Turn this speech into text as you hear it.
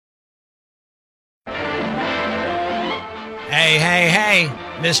Hey, hey, hey,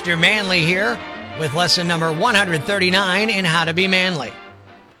 Mr. Manly here with lesson number 139 in How to Be Manly.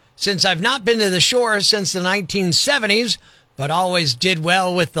 Since I've not been to the shore since the 1970s, but always did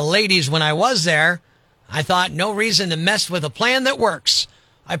well with the ladies when I was there, I thought no reason to mess with a plan that works.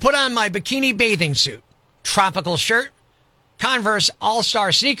 I put on my bikini bathing suit, tropical shirt, Converse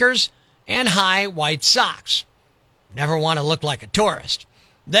All-Star sneakers, and high white socks. Never want to look like a tourist.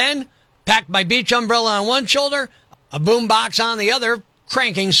 Then, packed my beach umbrella on one shoulder, a boombox on the other,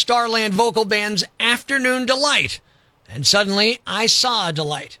 cranking Starland Vocal Band's Afternoon Delight. And suddenly, I saw a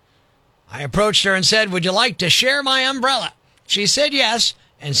delight. I approached her and said, "Would you like to share my umbrella?" She said yes,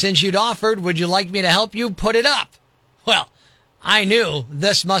 and since you'd offered, "Would you like me to help you put it up?" Well, I knew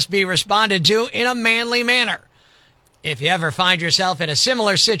this must be responded to in a manly manner. If you ever find yourself in a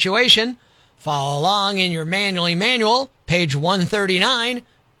similar situation, follow along in your Manly Manual, page 139,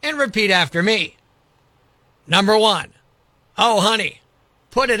 and repeat after me. Number 1, oh, honey,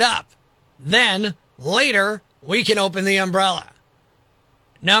 put it up. Then, later, we can open the umbrella.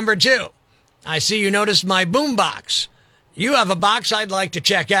 Number 2, I see you noticed my boombox. You have a box I'd like to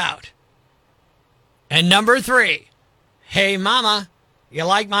check out. And number 3, hey, mama, you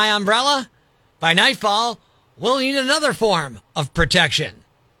like my umbrella? By nightfall, we'll need another form of protection.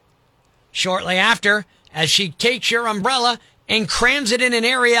 Shortly after, as she takes your umbrella and crams it in an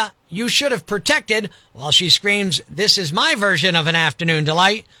area you should have protected while she screams, "This is my version of an afternoon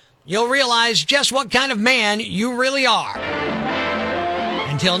delight," you'll realize just what kind of man you really are.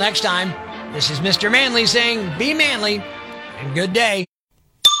 Until next time, this is Mr. Manly saying, be manly, and good day.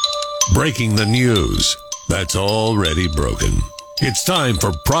 Breaking the news that's already broken. It's time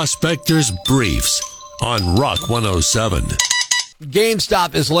for Prospector's Briefs on Rock 107.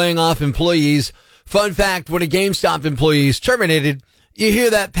 GameStop is laying off employees. Fun fact, when a GameStop employee is terminated, you hear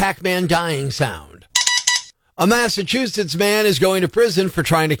that Pac-Man dying sound. A Massachusetts man is going to prison for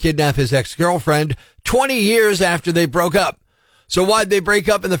trying to kidnap his ex-girlfriend 20 years after they broke up. So why'd they break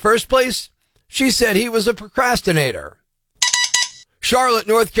up in the first place? She said he was a procrastinator. Charlotte,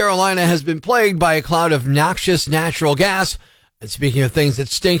 North Carolina has been plagued by a cloud of noxious natural gas. And speaking of things that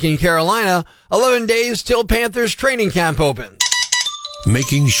stink in Carolina, 11 days till Panthers training camp opens.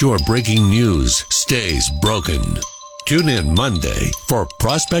 Making sure breaking news stays broken. Tune in Monday for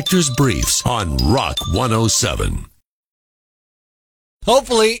Prospector's Briefs on Rock 107.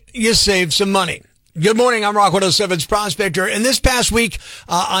 Hopefully, you saved some money. Good morning, I'm Rock 107's Prospector, and this past week,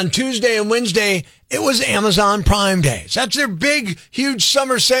 on Tuesday and Wednesday, it was Amazon Prime Days. That's their big, huge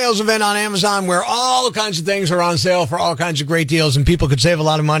summer sales event on Amazon where all kinds of things are on sale for all kinds of great deals, and people could save a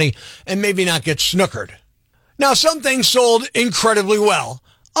lot of money and maybe not get snookered. Now, some things sold incredibly well.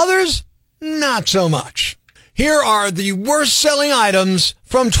 Others, not so much. Here are the worst-selling items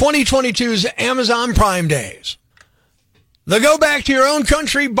from 2022's Amazon Prime Days. The Go Back to Your Own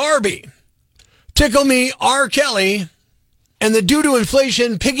Country Barbie, Tickle Me R. Kelly, and the Due to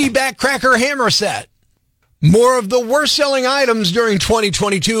Inflation Piggyback Cracker Hammer Set. More of the worst-selling items during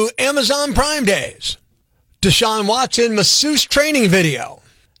 2022 Amazon Prime Days. Deshaun Watson Masseuse Training Video,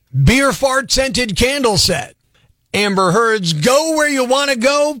 Beer Fart Scented Candle Set, Amber Heard's Go Where You Want to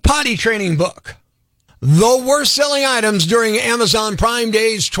Go Potty Training Book. The worst-selling items during Amazon Prime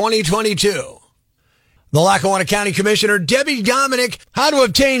Days 2022. The Lackawanna County Commissioner Debbie Dominic, How to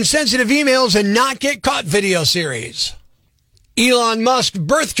Obtain Sensitive Emails and Not Get Caught video series. Elon Musk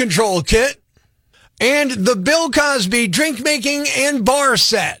Birth Control Kit. And the Bill Cosby Drink Making and Bar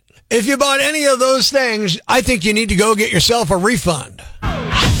Set. If you bought any of those things, I think you need to go get yourself a refund.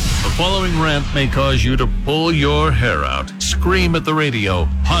 The following rant may cause you to pull your hair out, scream at the radio,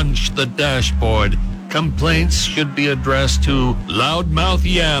 punch the dashboard. Complaints should be addressed to Loudmouth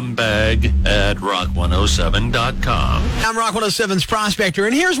Yambag at rock107.com. I'm Rock 107's Prospector,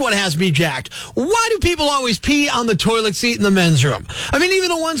 and here's what has me jacked. Why do people always pee on the toilet seat in the men's room? I mean, even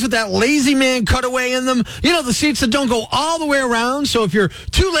the ones with that lazy man cutaway in them, you know, the seats that don't go all the way around, so if you're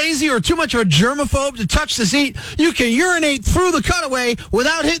too lazy or too much of a germaphobe to touch the seat, you can urinate through the cutaway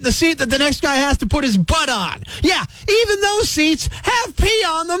without hitting the seat that the next guy has to put his butt on. Yeah, even those seats have pee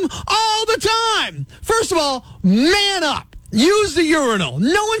on them all the time. First of all, man up. Use the urinal.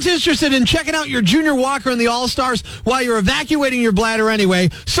 No one's interested in checking out your Junior Walker and the All-Stars while you're evacuating your bladder anyway,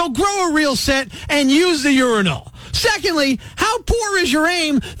 so grow a real set and use the urinal. Secondly, how poor is your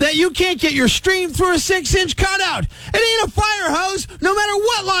aim that you can't get your stream through a 6-inch cutout? It ain't a fire hose, no matter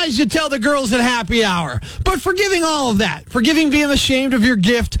what lies you tell the girls at happy hour. But forgiving all of that, forgiving being ashamed of your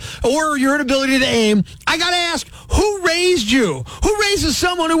gift or your inability to aim, I gotta ask, who raised you? Who raises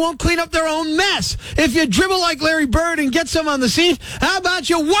someone who won't clean up their own mess? If you dribble like Larry Bird and get some on the seat, how about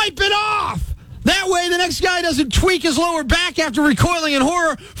you wipe it off? That way, the next guy doesn't tweak his lower back after recoiling in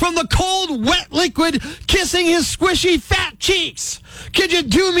horror from the cold, wet liquid kissing his squishy, fat cheeks. Could you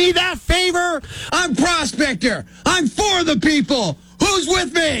do me that favor? I'm Prospector. I'm for the people. Who's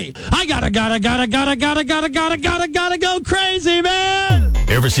with me? I gotta go crazy, man.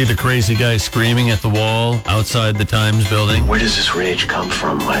 Ever see the crazy guy screaming at the wall outside the Times building? Where does this rage come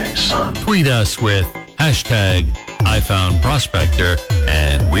from, my son? Tweet us with hashtag #IFoundProspector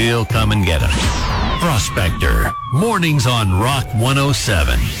and we'll come and get him. Prospector, mornings on Rock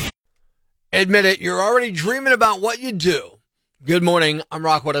 107. Admit it, you're already dreaming about what you do. Good morning, I'm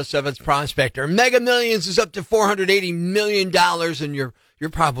Rock 107's Prospector. Mega Millions is up to $480 million, and you're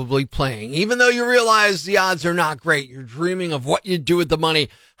probably playing. Even though you realize the odds are not great, you're dreaming of what you'd do with the money,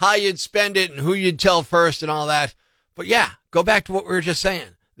 how you'd spend it, and who you'd tell first and all that. But yeah, go back to what we were just saying.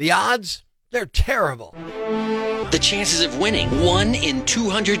 The odds, they're terrible. The chances of winning, 1 in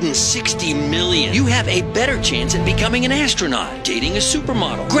 260 million. You have a better chance at becoming an astronaut, dating a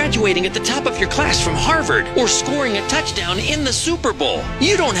supermodel, graduating at the top of your class from Harvard, or scoring a touchdown in the Super Bowl.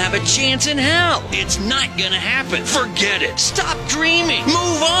 You don't have a chance in hell. It's not gonna happen. Forget it. Stop dreaming.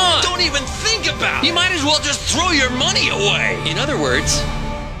 Move on. Don't even think about it. You might as well just throw your money away. In other words,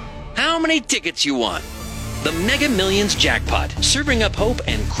 how many tickets you want? The Mega Millions jackpot, serving up hope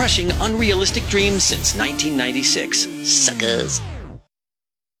and crushing unrealistic dreams since 1996. Suckers.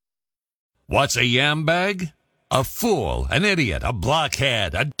 What's a yam bag? A fool, an idiot, a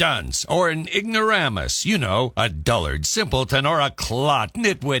blockhead, a dunce, or an ignoramus. You know, a dullard, simpleton, or a clot,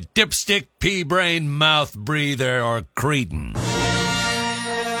 nitwit, dipstick, pea-brain, mouth breather, or cretin.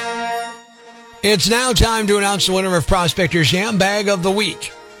 It's now time to announce the winner of Prospector's Yam Bag of the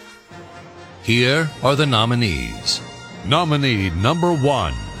Week. Here are the nominees. Nominee number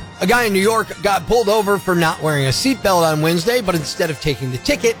 1. A guy in New York got pulled over for not wearing a seatbelt on Wednesday, but instead of taking the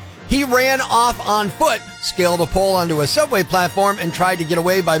ticket, he ran off on foot, scaled a pole onto a subway platform, and tried to get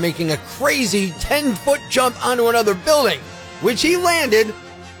away by making a crazy 10-foot jump onto another building, which he landed,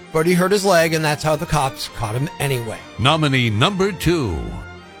 but he hurt his leg, and that's how the cops caught him anyway. Nominee number 2.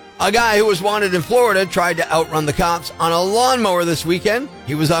 A guy who was wanted in Florida tried to outrun the cops on a lawnmower this weekend.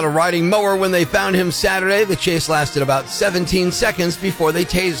 He was on a riding mower when they found him Saturday. The chase lasted about 17 seconds before they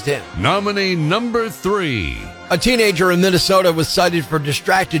tased him. Nominee number 3. A teenager in Minnesota was cited for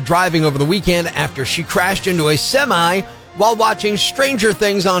distracted driving over the weekend after she crashed into a semi while watching Stranger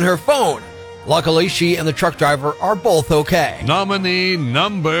Things on her phone. Luckily, she and the truck driver are both okay. Nominee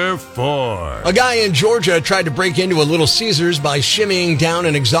number 4. A guy in Georgia tried to break into a Little Caesars by shimmying down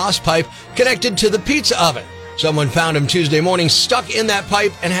an exhaust pipe connected to the pizza oven. Someone found him Tuesday morning stuck in that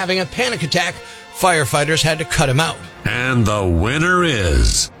pipe and having a panic attack. Firefighters had to cut him out. And the winner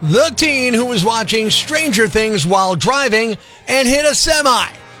is... the teen who was watching Stranger Things while driving and hit a semi.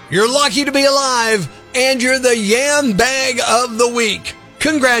 You're lucky to be alive, and you're the Yam Bag of the Week.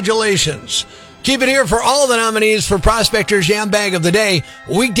 Congratulations. Keep it here for all the nominees for Prospector's Yam Bag of the Day,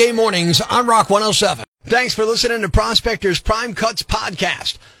 weekday mornings on Rock 107. Thanks for listening to Prospector's Prime Cuts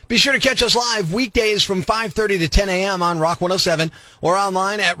podcast. Be sure to catch us live weekdays from 5:30 to 10 a.m. on Rock 107 or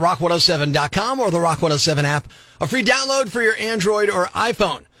online at rock107.com or the Rock 107 app, a free download for your Android or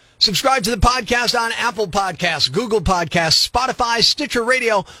iPhone. Subscribe to the podcast on Apple Podcasts, Google Podcasts, Spotify, Stitcher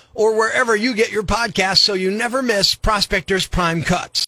Radio, or wherever you get your podcasts so you never miss Prospector's Prime Cuts.